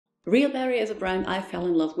Real Barrier is a brand I fell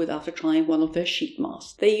in love with after trying one of their sheet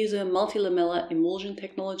masks. They use a multilamellar emulsion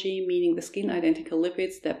technology, meaning the skin-identical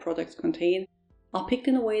lipids that products contain are picked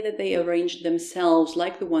in a way that they arrange themselves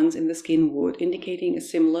like the ones in the skin would, indicating a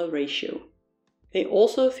similar ratio. They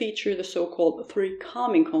also feature the so-called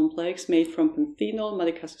 3-calming complex made from panthenol,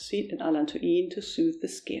 madecassoside and allantoin to soothe the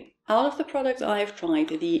skin. Out of the products I've tried,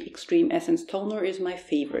 the Extreme Essence Toner is my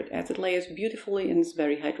favorite, as it layers beautifully and is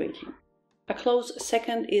very hydrating. A close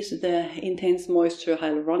second is the Intense Moisture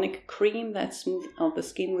Hyaluronic Cream that smooths out the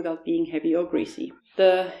skin without being heavy or greasy.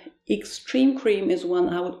 The Extreme Cream is one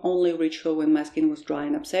I would only reach for when my skin was dry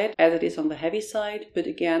and upset, as it is on the heavy side, but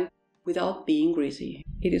again, without being greasy.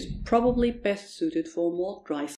 It is probably best suited for more dry